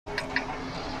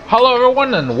Hello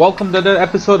everyone and welcome to the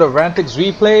episode of Rantix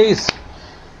Replays.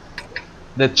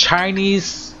 The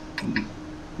Chinese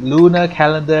lunar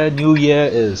calendar New Year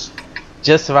is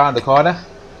just around the corner.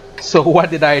 So what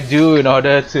did I do in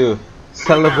order to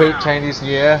celebrate Chinese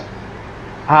New Year?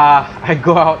 I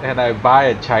go out and I buy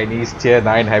a Chinese tier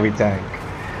 9 heavy tank.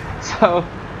 So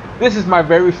this is my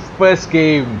very first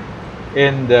game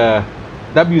in the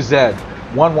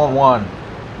WZ-111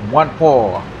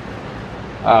 14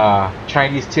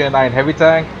 Chinese tier 9 heavy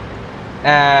tank,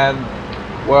 and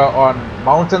we're on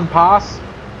Mountain Pass.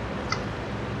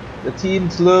 The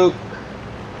teams look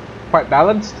quite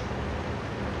balanced,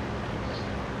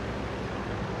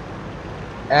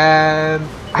 and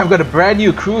I've got a brand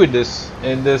new crew in this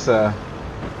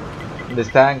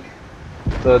tank,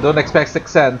 so don't expect 6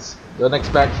 cents, don't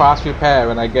expect fast repair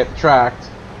when I get tracked.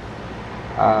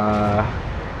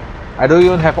 I don't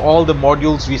even have all the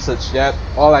modules researched yet.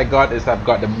 All I got is I've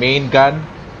got the main gun,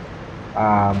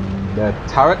 the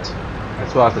turret,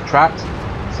 as well as the tracks.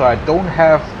 So I don't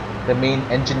have the main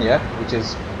engine yet, which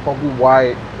is probably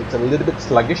why it's a little bit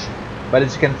sluggish. But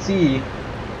as you can see,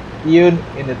 even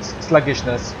in its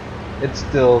sluggishness, it's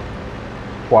still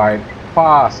quite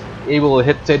fast. Able to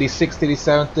hit 36,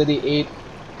 37, 38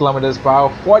 kilometers per hour,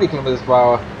 40 kilometers per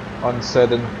hour on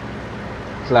certain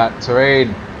flat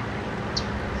terrain.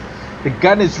 The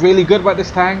gun is really good about this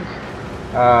tank.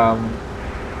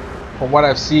 From what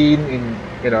I've seen in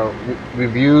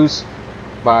reviews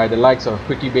by the likes of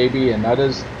Quickie Baby and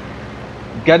others,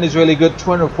 the gun is really good.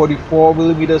 244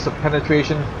 millimeters of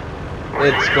penetration.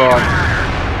 It's got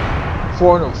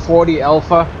 440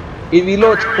 alpha. It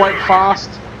reloads quite fast,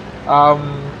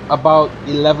 about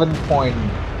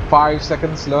 11.5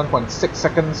 seconds, 11.6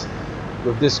 seconds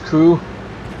with this crew.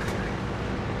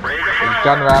 The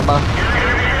gun rammer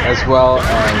as well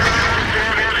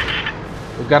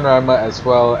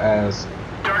as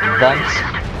vents.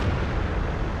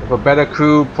 With a better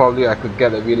crew, probably I could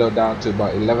get a reload down to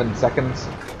about 11 seconds.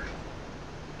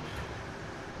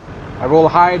 I roll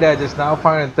high there just now,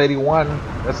 531.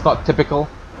 That's not typical.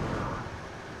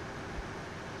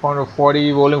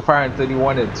 440 rolling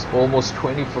 531. It's almost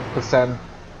 20%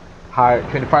 high,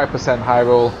 25% high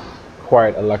roll.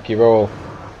 Quite a lucky roll.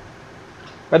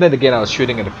 But then again, I was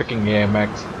shooting at a freaking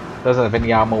AMX. Doesn't have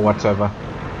any armor whatsoever.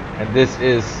 And this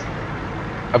is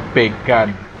a big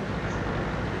gun.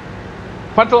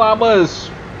 Frontal armor is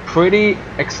pretty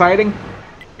exciting.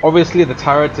 Obviously the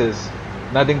turret is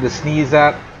nothing to sneeze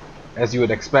at, as you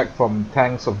would expect from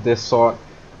tanks of this sort.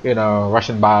 You know,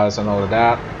 Russian bars and all of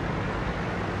that.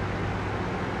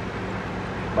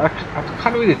 But I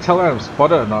can't really tell whether I'm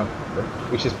spotted or not,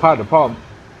 which is part of the problem.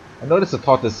 I noticed a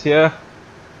tortoise here.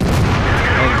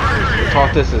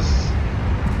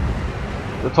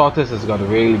 The tortoise has got a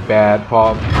really bad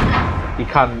problem. He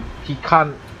can't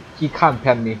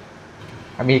pen me.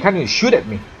 I mean, he can't even shoot at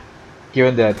me,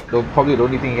 given that probably the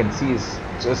only thing he can see is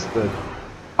just the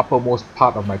uppermost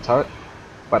part of my turret.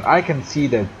 But I can see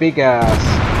that big ass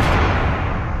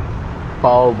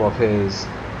bulb of his,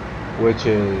 which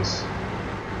is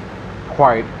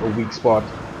quite a weak spot.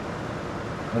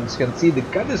 And as you can see, the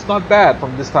gun is not bad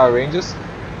from this type of ranges.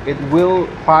 It will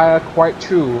fire quite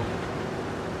true,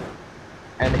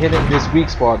 and hitting this weak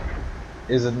spot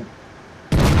isn't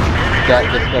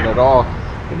that difficult at all.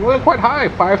 It went quite high,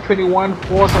 521,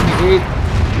 478,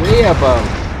 way above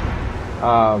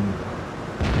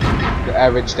the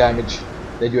average damage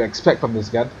that you expect from this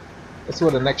gun. Let's see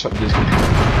what the next shot gives me.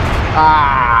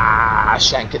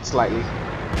 Shank it slightly.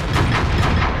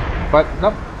 But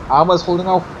nope, armor's holding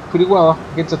out pretty well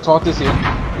against the tortoise here.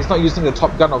 He's not using the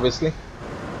top gun, obviously.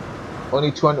 Only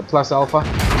 200 plus alpha.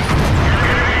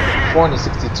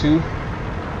 462.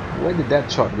 Where did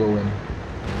that shot go in?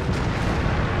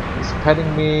 He's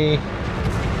petting me.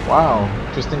 Wow,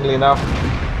 interestingly enough,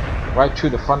 right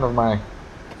through the front of my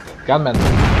gunman.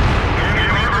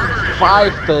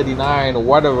 539.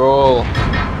 What a roll!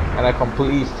 And I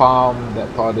completely farmed that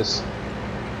tortoise.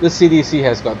 This CDC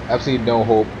has got absolutely no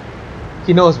hope.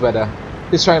 He knows better.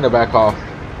 He's trying to back off.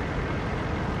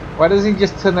 Why doesn't he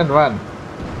just turn and run?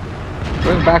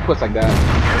 Going backwards like that.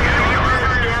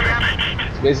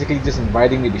 It's basically just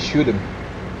inviting me to shoot him.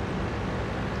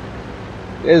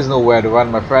 There's nowhere to run,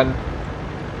 my friend.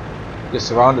 You're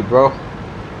surrounded, bro.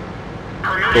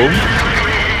 Boom.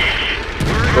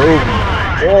 Boom.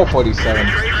 447.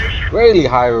 Really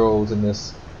high rolls in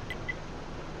this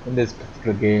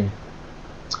particular game.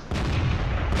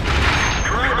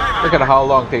 Look at how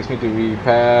long it takes me to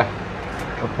repair.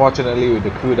 Unfortunately, with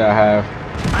the crew that I have,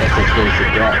 that's as good as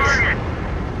it gets.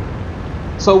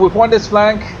 So we've won this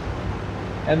flank,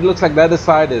 and it looks like the other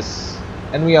side is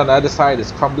enemy on the other side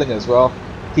is crumbling as well.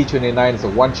 T-29 is a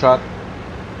one-shot,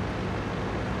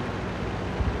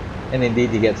 and indeed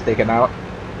he gets taken out.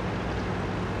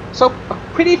 So a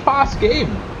pretty fast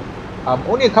game,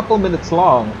 only a couple minutes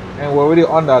long, and we're already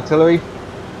on the artillery.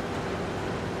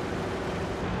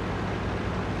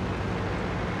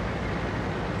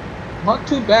 Not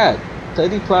too bad,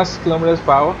 30 plus kilometers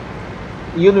per hour.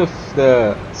 Even with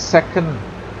the second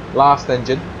last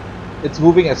engine, it's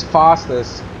moving as fast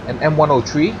as an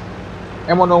M103.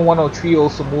 M103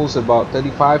 also moves about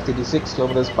 35-36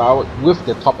 kilometers per hour with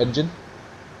the top engine.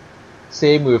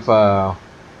 Same with gonna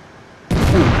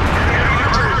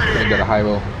get a high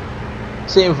roll.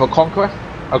 Same with a Conqueror.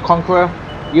 A Conqueror,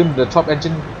 even the top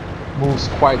engine moves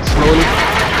quite slowly.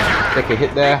 Take a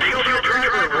hit there.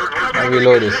 My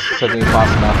reload is certainly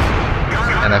fast enough,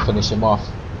 and I finish him off.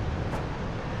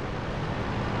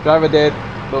 Driver dead.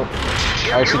 Don't.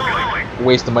 I should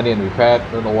waste the money and repair.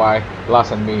 Don't know why.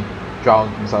 Last enemy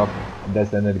drowned himself, and that's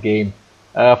the end of the game.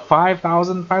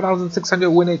 5,600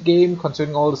 win rate game,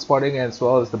 considering all the spotting as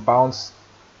well as the bounce,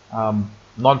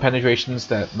 non-penetrations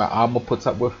that my armor puts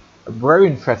up with. A very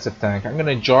impressive tank. I'm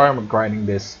gonna enjoy grinding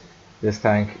this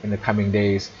tank in the coming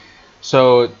days.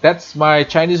 So that's my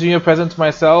Chinese New Year present to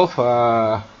myself.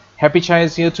 Happy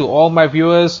Chinese New Year to all my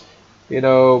viewers. You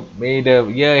know, may the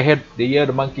year ahead, the year of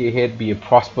the monkey ahead, be a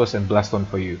prosperous and blessed one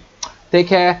for you. Take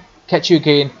care. Catch you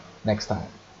again next time.